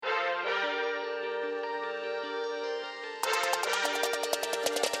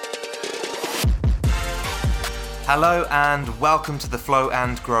Hello and welcome to the Flow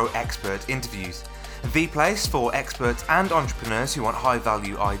and Grow Expert Interviews, the place for experts and entrepreneurs who want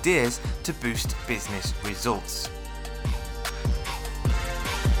high-value ideas to boost business results.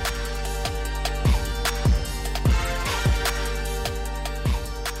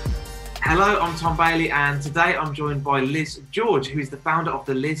 Hello, I'm Tom Bailey, and today I'm joined by Liz George, who is the founder of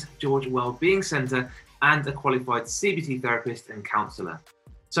the Liz George Wellbeing Centre and a qualified CBT therapist and counsellor.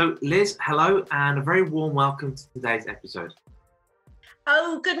 So Liz, hello, and a very warm welcome to today's episode.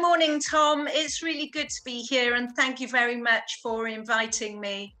 Oh, good morning, Tom. It's really good to be here, and thank you very much for inviting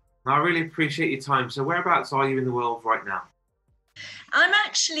me. I really appreciate your time. So whereabouts are you in the world right now? I'm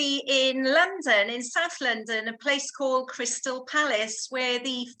actually in London, in South London, a place called Crystal Palace, where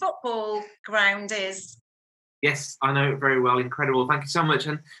the football ground is. Yes, I know it very well. Incredible. Thank you so much.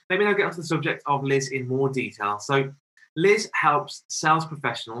 And maybe I'll get onto the subject of Liz in more detail. So Liz helps sales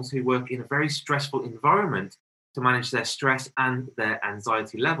professionals who work in a very stressful environment to manage their stress and their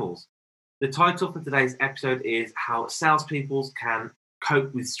anxiety levels. The title for today's episode is How Salespeople Can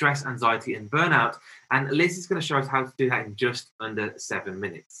Cope with Stress, Anxiety and Burnout. And Liz is going to show us how to do that in just under 7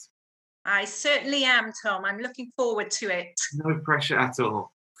 minutes. I certainly am, Tom. I'm looking forward to it. No pressure at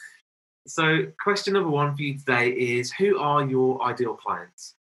all. So question number one for you today is, who are your ideal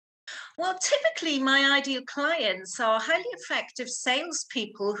clients? Well, typically my ideal clients are highly effective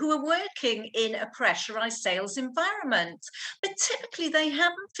salespeople who are working in a pressurized sales environment, but typically they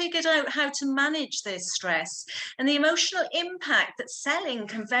haven't figured out how to manage their stress and the emotional impact that selling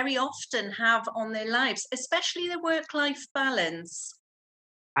can very often have on their lives, especially their work-life balance.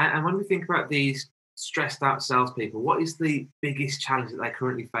 And when we think about these stressed out salespeople, what is the biggest challenge that they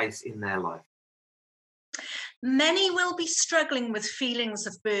currently face in their life? Many will be struggling with feelings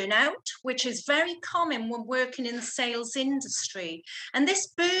of burnout, which is very common when working in the sales industry. And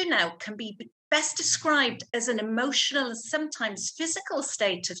this burnout can be best described as an emotional and sometimes physical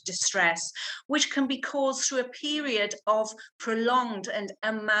state of distress, which can be caused through a period of prolonged and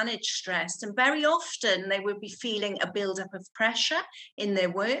unmanaged stress. And very often they will be feeling a buildup of pressure in their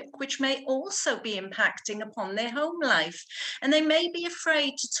work, which may also be impacting upon their home life. And they may be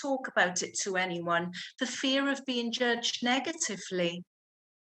afraid to talk about it to anyone for fear of being judged negatively.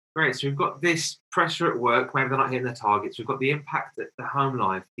 Great. So we've got this pressure at work, maybe they're not hitting their targets. We've got the impact at the home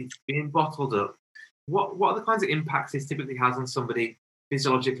life. It's being bottled up. What are the kinds of impacts this typically has on somebody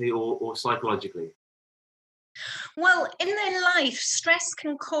physiologically or psychologically? Well, in their life, stress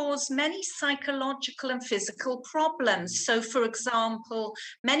can cause many psychological and physical problems. So, for example,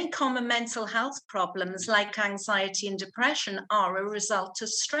 many common mental health problems like anxiety and depression are a result of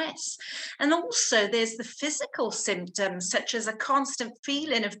stress. And also, there's the physical symptoms, such as a constant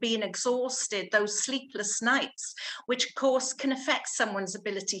feeling of being exhausted, those sleepless nights, which, of course, can affect someone's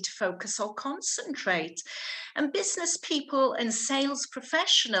ability to focus or concentrate. And business people and sales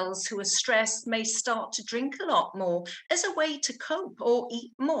professionals who are stressed may start to drink a lot more as a way to cope, or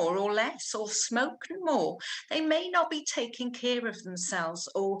eat more or less, or smoke more. They may not be taking care of themselves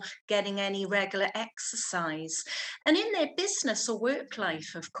or getting any regular exercise. And in their business or work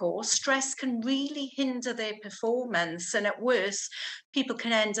life, of course, stress can really hinder their performance. And at worst, people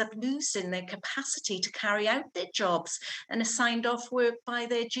can end up losing their capacity to carry out their jobs and are signed off work by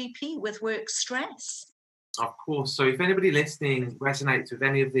their GP with work stress. Of course. So if anybody listening resonates with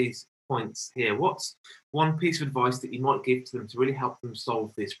any of these points here, what's one piece of advice that you might give to them to really help them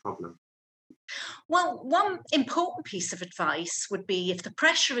solve this problem? Well, one important piece of advice would be if the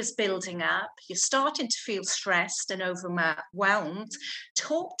pressure is building up, you're starting to feel stressed and overwhelmed,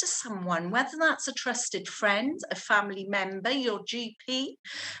 talk to someone, whether that's a trusted friend, a family member, your GP.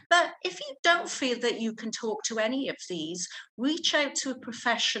 But if you don't feel that you can talk to any of these, reach out to a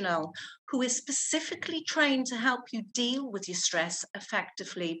professional who is specifically trained to help you deal with your stress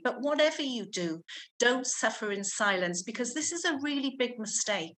effectively. But whatever you do, don't suffer in silence, because this is a really big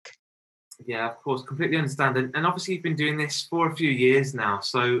mistake. Yeah, of course, completely understand. And obviously you've been doing this for a few years now,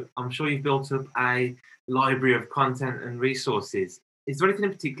 so I'm sure you've built up a library of content and resources. Is there anything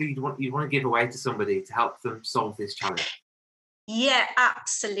in particular you want to give away to somebody to help them solve this challenge? Yeah,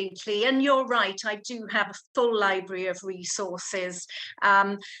 absolutely. And you're right, I do have a full library of resources.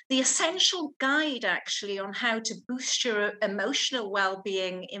 The essential guide, actually, on how to boost your emotional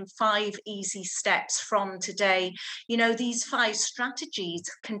well-being in 5 easy steps from today. You know, these 5 strategies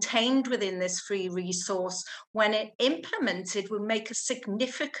contained within this free resource, when it implemented, will make a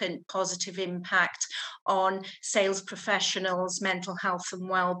significant positive impact on sales professionals' mental health and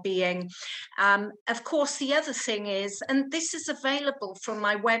well-being. Of course, the other thing is, and this is a available from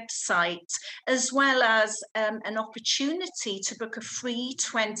my website, as well as an opportunity to book a free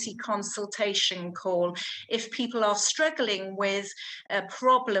 20 consultation call. If people are struggling with a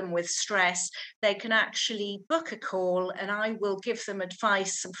problem with stress, they can actually book a call and I will give them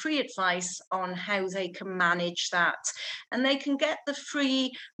advice, some free advice on how they can manage that. And they can get the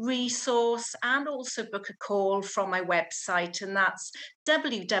free resource and also book a call from my website, and that's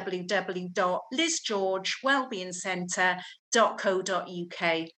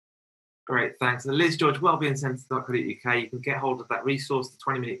www.lizgeorgewellbeingcentre.co.uk. Great, thanks. The Liz George Wellbeingcentre.co.uk. You can get hold of that resource, the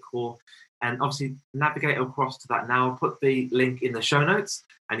 20-minute call, and obviously navigate across to that now. I'll put the link in the show notes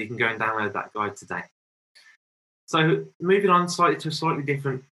and you can go and download that guide today. So moving on slightly to a slightly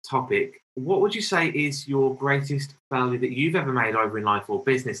different topic, what would you say is your greatest failure that you've ever made over in life or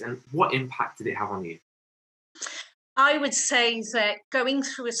business, and what impact did it have on you? I would say that going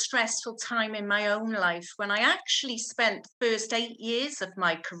through a stressful time in my own life, when I actually spent the first 8 years of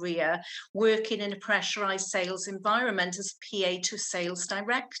my career working in a pressurized sales environment as PA to sales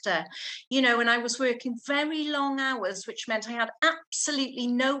director, and I was working very long hours, which meant I had absolutely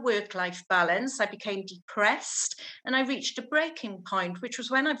no work-life balance. I became depressed and I reached a breaking point, which was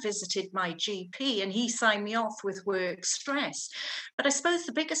when I visited my GP and he signed me off with work stress. But I suppose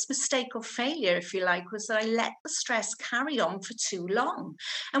the biggest mistake or failure, if you like, was that I let the stress carry on for too long.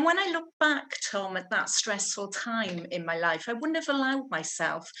 And when I look back, Tom, at that stressful time in my life, I wouldn't have allowed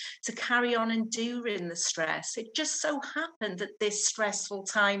myself to carry on enduring the stress. It just so happened that this stressful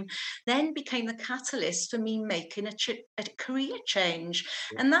time then became the catalyst for me making a career change.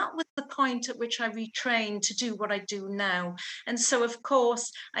 And that was the point at which I retrained to do what I do now. And so, of course,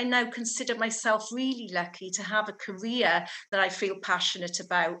 I now consider myself really lucky to have a career that I feel passionate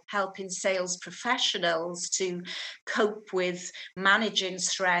about, helping sales professionals to cope with managing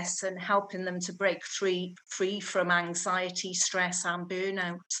stress and helping them to break free from anxiety, stress, and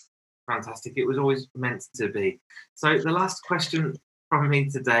burnout. Fantastic. It was always meant to be. So the last question from me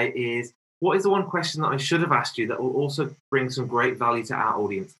today is, what is the one question that I should have asked you that will also bring some great value to our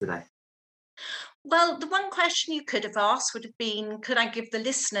audience today? Well, the one question you could have asked would have been, could I give the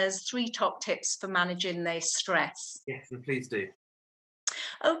listeners 3 top tips for managing their stress? Yes, and please do.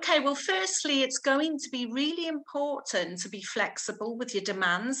 Okay, well, firstly, it's going to be really important to be flexible with your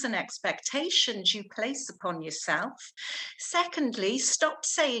demands and expectations you place upon yourself. Secondly, stop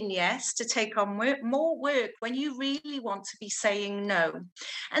saying yes to take on more work when you really want to be saying no.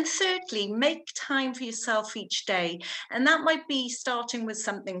 And thirdly, make time for yourself each day. And that might be starting with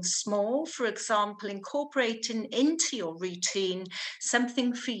something small, for example, incorporating into your routine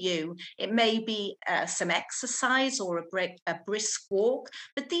something for you. It may be some exercise or a brisk walk,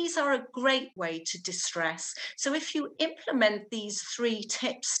 but these are a great way to distress. So if you implement these 3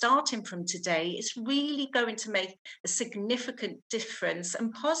 tips starting from today, it's really going to make a significant difference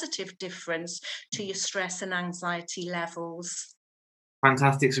and positive difference to your stress and anxiety levels.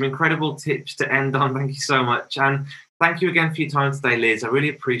 Fantastic. Some incredible tips to end on. Thank you so much. And thank you again for your time today, Liz. I really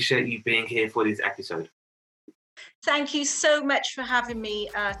appreciate you being here for this episode. Thank you so much for having me,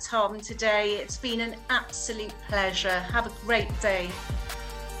 Tom, today. It's been an absolute pleasure. Have a great day.